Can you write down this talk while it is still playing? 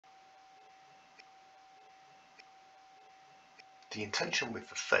The intention with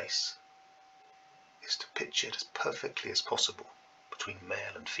the face is to pitch it as perfectly as possible between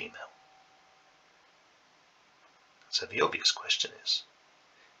male and female. So the obvious question is,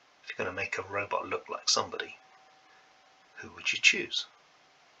 if you're going to make a robot look like somebody, who would you choose?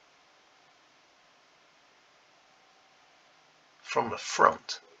 From the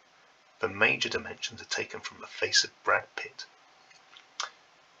front, the major dimensions are taken from the face of Brad Pitt,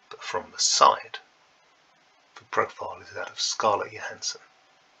 but from the side, the profile is that of Scarlett Johansson.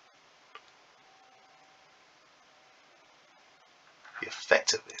 The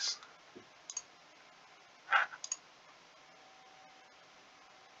effect of this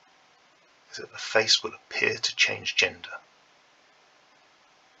is that the face will appear to change gender,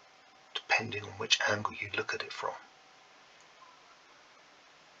 depending on which angle you look at it from.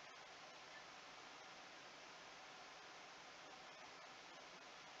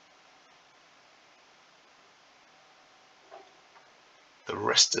 The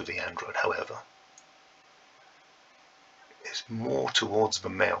rest of the android, however, is more towards the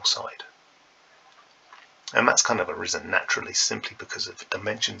male side. And that's kind of arisen naturally simply because of the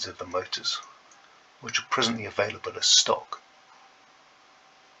dimensions of the motors, which are presently available as stock.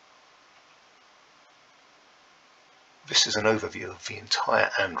 This is an overview of the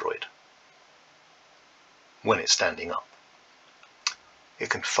entire android when it's standing up. It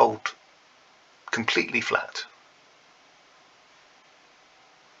can fold completely flat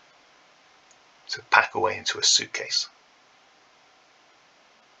to pack away into a suitcase,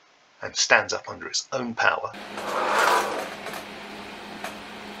 and stands up under its own power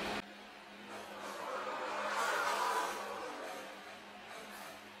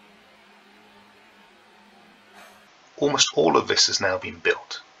Almost all of this has now been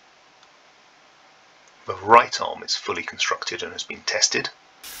built. The right arm is fully constructed and has been tested.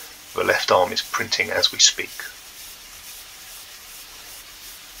 The left arm is printing as we speak.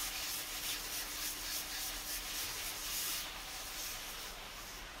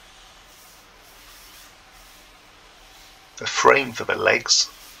 The frame for the legs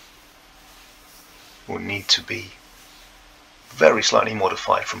will need to be very slightly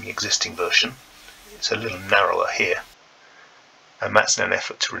modified from the existing version. It's a little narrower here, and that's in an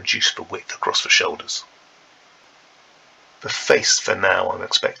effort to reduce the width across the shoulders. The face for now I'm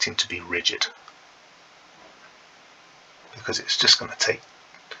expecting to be rigid, because it's just going to take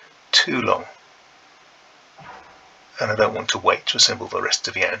too long, and I don't want to wait to assemble the rest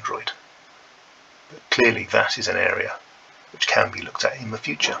of the android. But clearly that is an area which can be looked at in the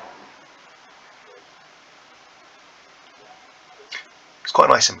future. It's quite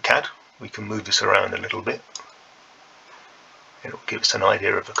nice in CAD. We can move this around a little bit. It will give us an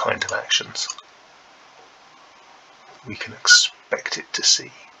idea of the kind of actions we can expect it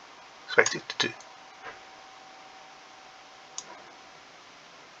to do.